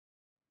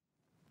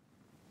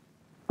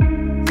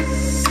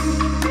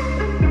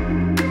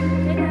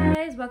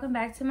welcome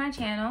back to my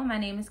channel. My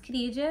name is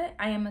Khadija.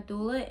 I am a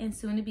doula and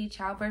soon-to-be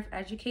childbirth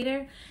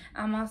educator.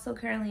 I'm also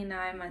currently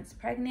 9 months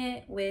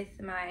pregnant with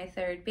my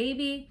third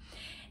baby,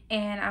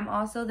 and I'm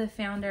also the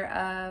founder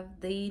of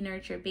The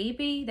Nurtured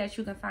Baby, that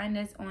you can find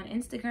us on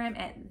Instagram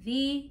at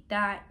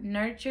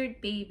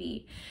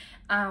the.nurturedbaby,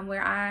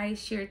 where I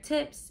share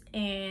tips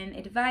and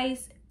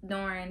advice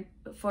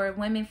for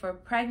women for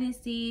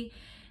pregnancy,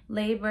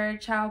 labor,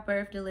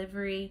 childbirth,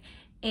 delivery,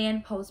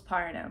 and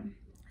postpartum.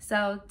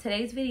 So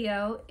today's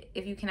video,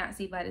 if you cannot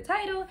see by the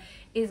title,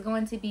 is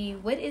going to be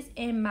what is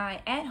in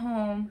my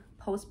at-home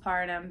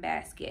postpartum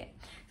basket.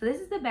 So this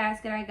is the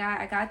basket I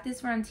got. I got this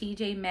from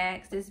TJ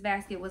Maxx. This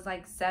basket was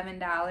like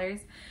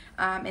 $7,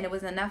 and it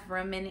was enough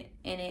room in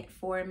it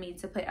for me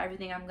to put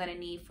everything I'm gonna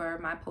need for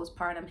my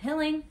postpartum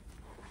healing.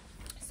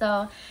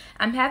 So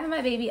I'm having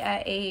my baby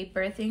at a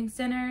birthing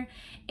center,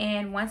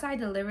 and once I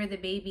deliver the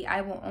baby,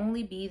 I will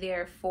only be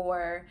there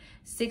for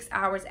 6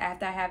 hours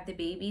after I have the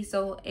baby.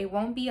 So it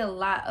won't be a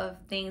lot of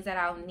things that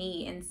I'll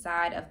need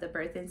inside of the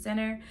birthing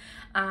center.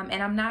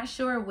 And I'm not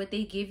sure what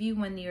they give you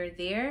when you're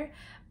there,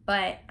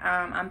 but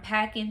I'm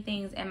packing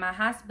things in my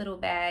hospital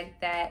bag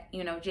that,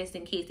 you know, just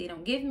in case they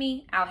don't give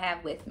me, I'll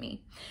have with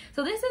me.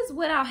 So this is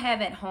what I'll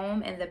have at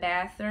home in the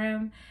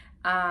bathroom.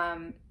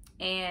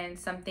 And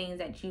some things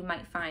that you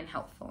might find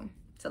helpful.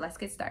 So let's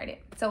get started.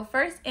 So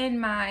first in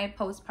my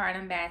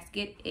postpartum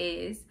basket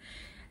is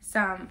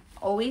some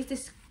always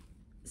discreet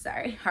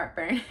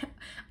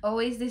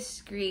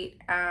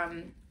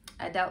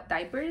adult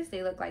diapers.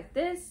 They look like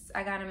this.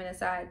 I got them in a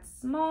size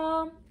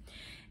small.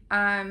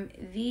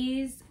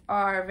 These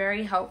are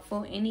very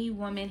helpful. Any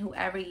woman who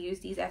ever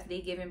used these after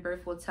they've given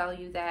birth will tell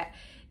you that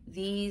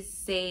these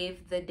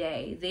save the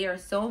day. They are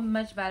so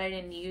much better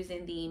than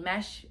using the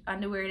mesh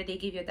underwear that they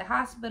give you at the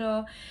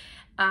hospital.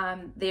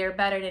 They're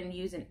better than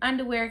using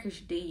underwear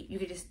because you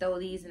could just throw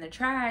these in the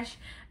trash.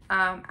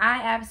 I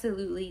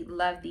absolutely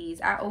love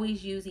these. I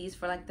always use these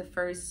for like the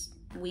first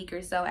week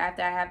or so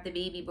after I have the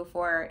baby,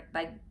 before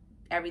like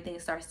everything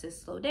starts to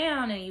slow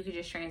down and you could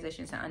just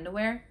transition to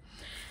underwear.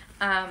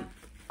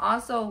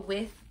 Also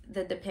with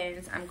the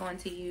Depends, I'm going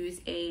to use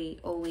a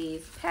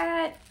always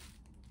pad.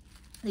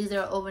 These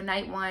are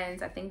overnight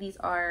ones. I think these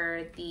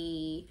are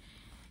the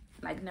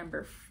like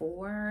number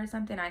 4 or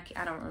something. I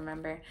don't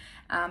remember.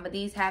 But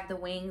these have the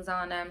wings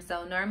on them.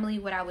 So normally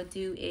what I would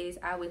do is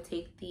I would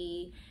take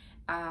the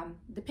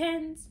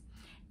Depends,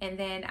 and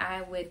then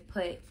I would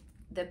put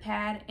the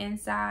pad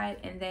inside,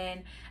 and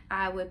then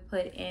I would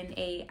put in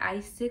a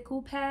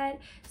icicle pad.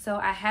 So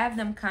I have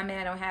them coming.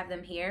 I don't have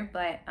them here,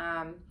 but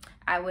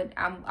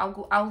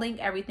I'll link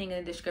everything in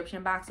the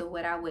description box of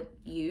what I would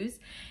use.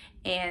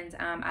 And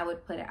I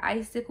would put an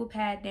icicle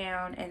pad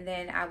down, and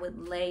then I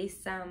would lay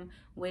some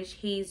witch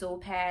hazel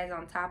pads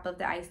on top of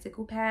the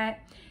icicle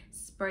pad,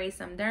 spray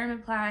some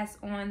dermaplast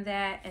on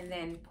that, and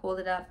then pull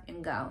it up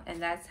and go.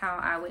 And that's how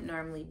I would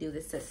normally do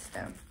the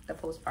system, the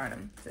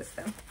postpartum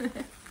system.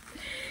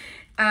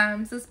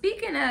 So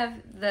speaking of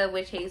the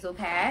witch hazel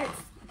pads,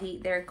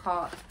 they're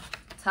called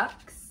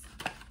Tucks.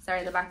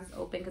 Sorry, the box is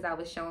open because I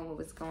was showing what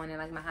was going in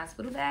like my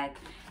hospital bag.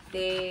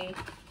 They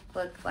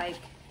look like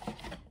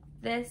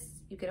this.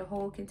 You get a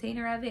whole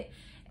container of it.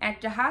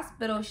 At the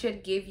hospital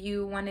should give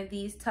you one of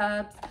these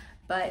tubs,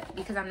 but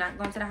because I'm not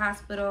going to the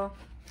hospital,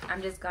 I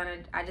just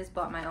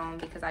bought my own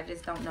because I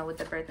just don't know what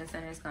the birthing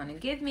center is gonna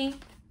give me.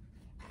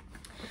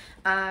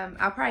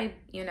 I'll probably,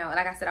 you know,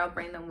 like I said, I'll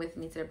bring them with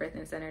me to the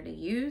birthing center to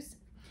use.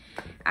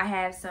 I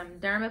have some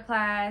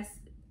dermaplast.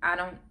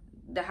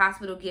 The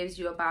hospital gives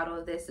you a bottle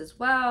of this as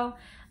well,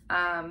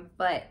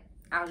 but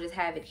I'll just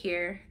have it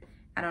here.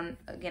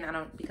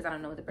 Because I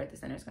don't know what the birthing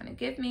center is gonna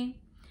give me.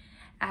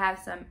 I have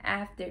some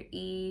After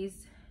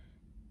Ease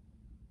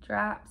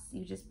drops.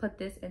 You just put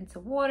this into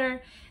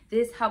water.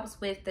 This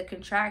helps with the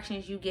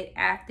contractions you get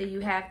after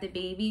you have the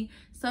baby.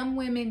 Some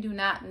women do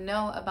not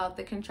know about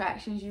the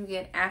contractions you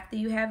get after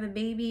you have a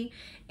baby,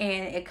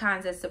 and it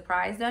kind of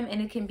surprises them,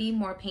 and it can be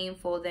more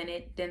painful than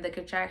the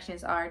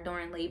contractions are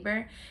during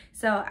labor.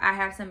 So I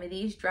have some of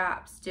these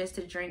drops just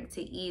to drink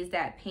to ease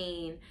that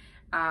pain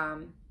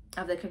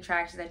of the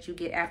contractions that you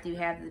get after you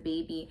have the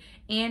baby,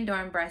 and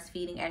during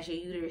breastfeeding as your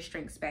uterus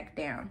shrinks back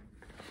down.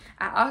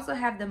 I also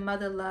have the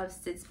Mother Love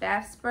Sitz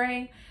Bath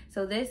Spray.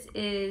 So this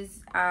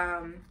is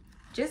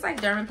just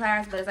like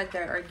Dermaplast, but it's like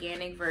the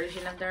organic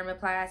version of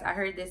Dermaplast. I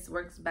heard this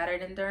works better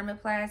than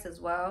Dermaplast as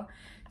well.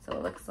 So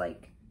it looks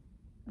like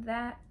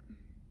that.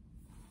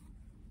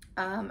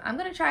 I'm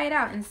gonna try it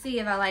out and see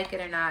if I like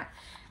it or not.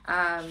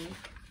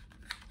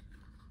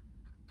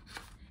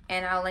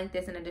 And I'll link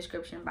this in the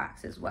description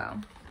box as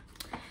well.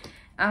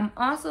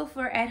 Also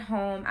for at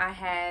home, I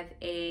have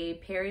a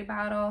Peri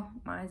bottle.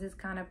 Mine's is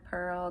kind of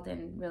pearled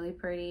and really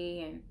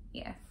pretty, and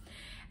yeah.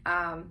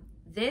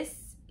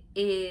 This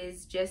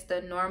is just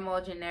a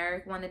normal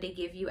generic one that they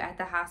give you at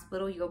the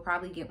hospital. You'll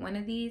probably get one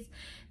of these.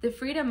 The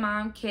Freedom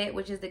Mom kit,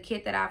 which is the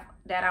kit that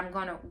I'm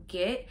gonna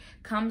get,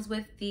 comes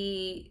with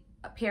the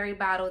Peri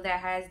bottle that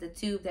has the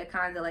tube that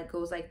kind of like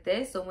goes like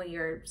this. So when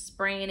you're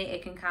spraying it,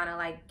 it can kind of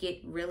like get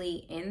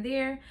really in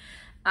there.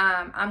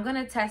 I'm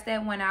gonna test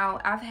that one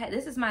out.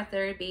 This is my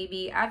third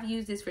baby. I've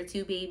used this for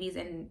 2 babies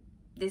and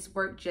this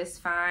worked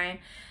just fine.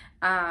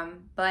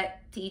 But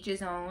to each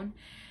his own.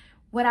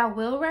 What I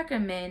will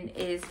recommend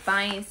is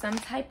buying some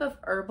type of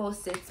herbal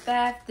sitz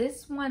bath.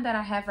 This one that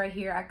I have right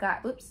here,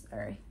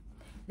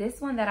 this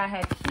one that I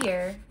have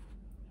here,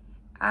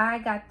 I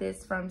got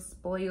this from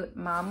Spoiled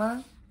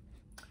Mama.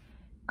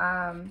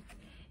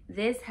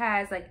 This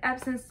has like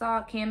Epsom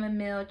salt,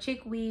 chamomile,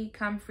 chickweed,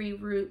 comfrey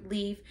root,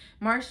 leaf,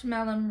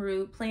 marshmallow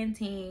root,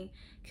 plantain,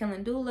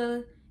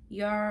 calendula,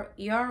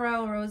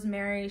 yarrow,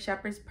 rosemary,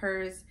 shepherd's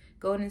purse,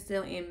 golden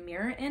seal, and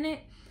myrrh in it.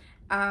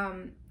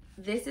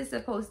 This is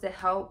supposed to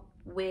help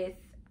with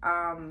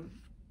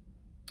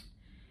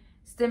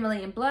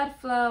stimulating blood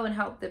flow and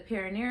help the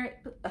perineal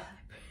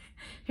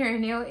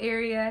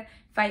area,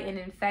 fighting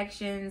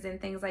infections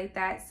and things like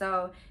that.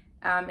 So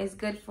it's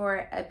good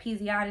for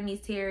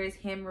episiotomies, tears,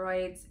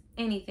 hemorrhoids,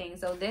 anything.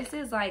 So this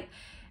is like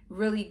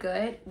really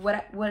good.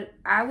 What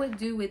I would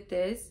do with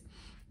this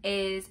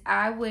is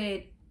I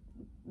would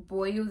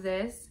boil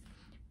this,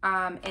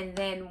 and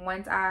then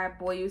once I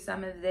boil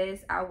some of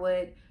this, I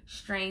would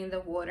strain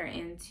the water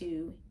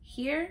into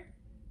here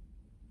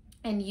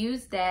and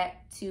use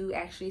that to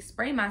actually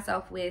spray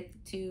myself with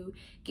to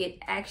get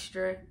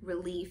extra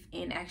relief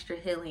and extra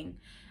healing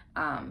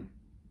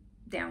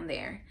down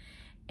there.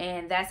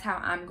 And that's how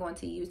I'm going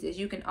to use this.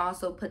 You can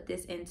also put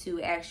this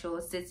into actual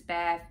sitz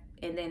bath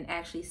and then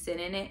actually sit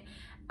in it.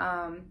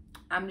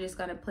 I'm just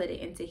gonna put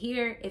it into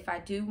here. If I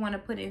do want to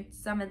put in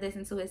some of this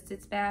into a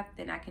sitz bath,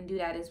 then I can do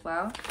that as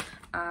well.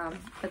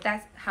 But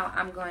that's how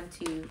I'm going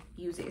to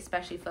use it,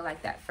 especially for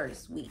like that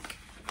first week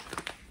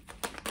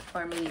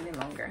or maybe even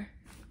longer.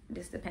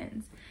 Just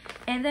depends.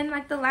 And then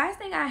like the last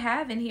thing I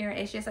have in here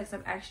is just like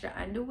some extra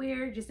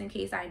underwear just in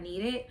case I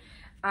need it.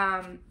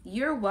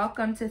 You're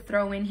welcome to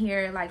throw in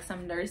here like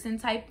some nursing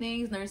type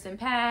things, nursing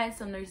pads,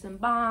 some nursing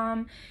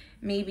balm,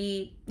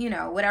 maybe, you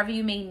know, whatever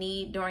you may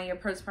need during your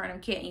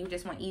postpartum kit and you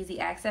just want easy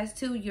access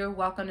to, you're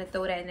welcome to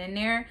throw that in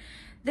there.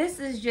 This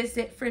is just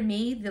it for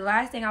me. The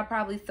last thing I'll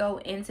probably throw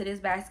into this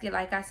basket,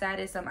 like I said,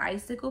 is some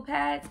icicle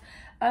pads.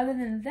 Other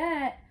than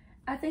that,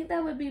 I think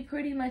that would be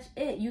pretty much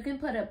it. You can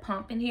put a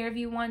pump in here if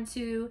you want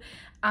to.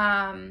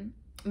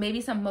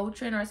 Maybe some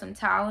Motrin or some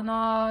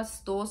Tylenol,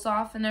 stool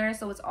softener,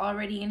 so it's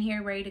already in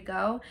here ready to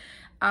go.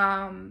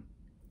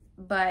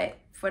 But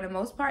for the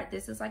most part,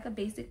 this is like a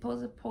basic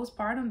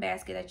postpartum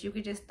basket that you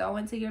could just throw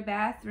into your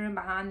bathroom,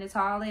 behind the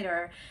toilet,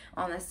 or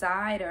on the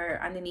side,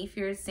 or underneath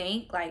your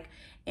sink, like,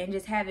 and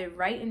just have it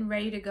right and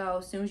ready to go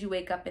as soon as you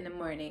wake up in the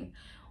morning.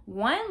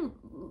 One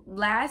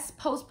last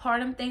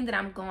postpartum thing that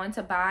I'm going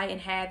to buy and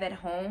have at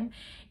home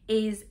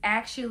is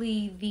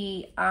actually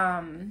the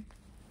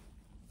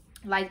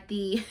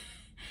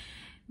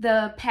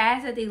the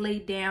pads that they lay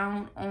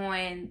down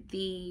on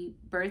the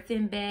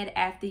birthing bed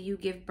after you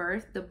give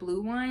birth, the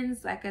blue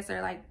ones, I guess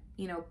are like,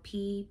 you know,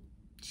 pee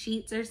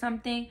sheets or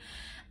something.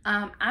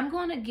 I'm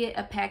going to get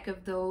a pack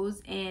of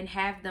those and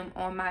have them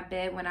on my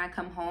bed when I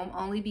come home,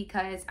 only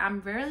because I'm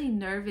really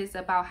nervous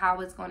about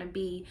how it's going to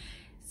be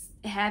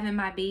having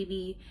my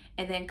baby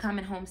and then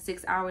coming home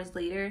 6 hours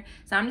later.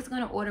 So I'm just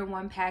going to order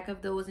 1 pack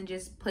of those and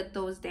just put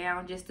those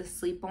down just to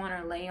sleep on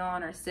or lay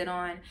on or sit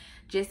on,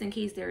 just in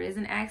case there is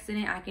an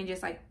accident. I can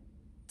just like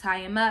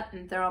tie them up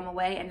and throw them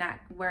away and not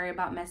worry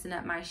about messing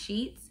up my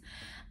sheets.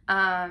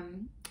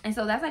 And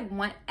so that's like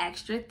one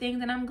extra thing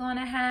that I'm going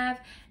to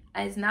have.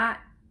 It's not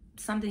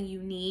something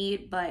you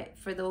need, but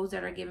for those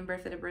that are giving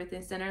birth at a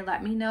birthing center,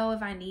 let me know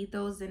if I need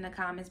those in the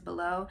comments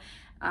below.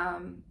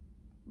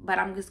 But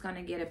I'm just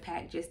gonna get a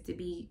pack just to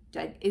be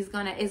like, it's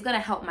gonna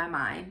help my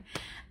mind.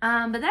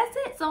 But that's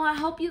it. So I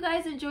hope you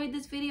guys enjoyed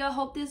this video. I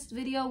hope this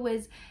video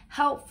was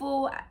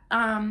helpful.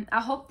 I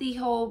hope the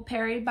whole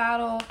peri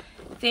bottle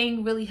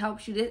thing really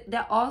helps you.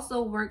 That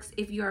also works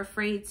if you're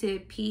afraid to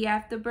pee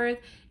after birth.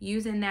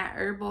 Using that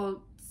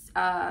herbal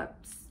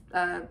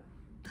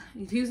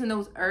using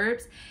those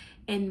herbs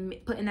and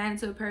putting that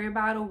into a peri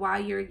bottle while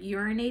you're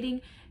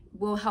urinating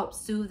will help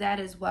soothe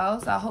that as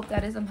well. So I hope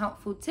that is some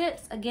helpful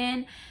tips.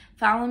 Again,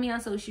 follow me on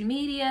social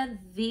media,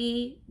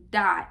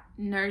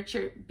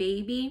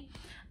 the.nurturedbaby.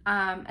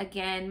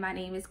 Again, my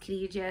name is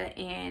Khadija,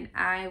 and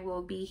I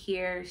will be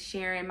here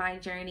sharing my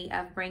journey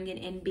of bringing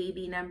in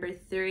baby number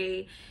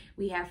 3.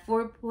 We have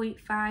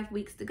 4.5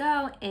 weeks to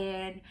go,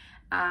 and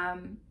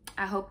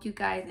I hope you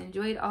guys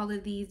enjoyed all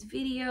of these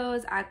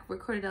videos. I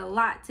recorded a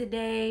lot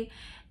today,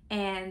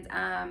 and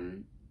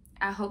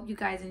I hope you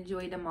guys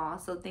enjoyed them all.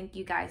 So thank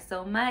you guys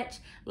so much.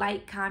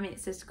 Like, comment,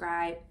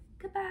 subscribe.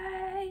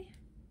 Goodbye.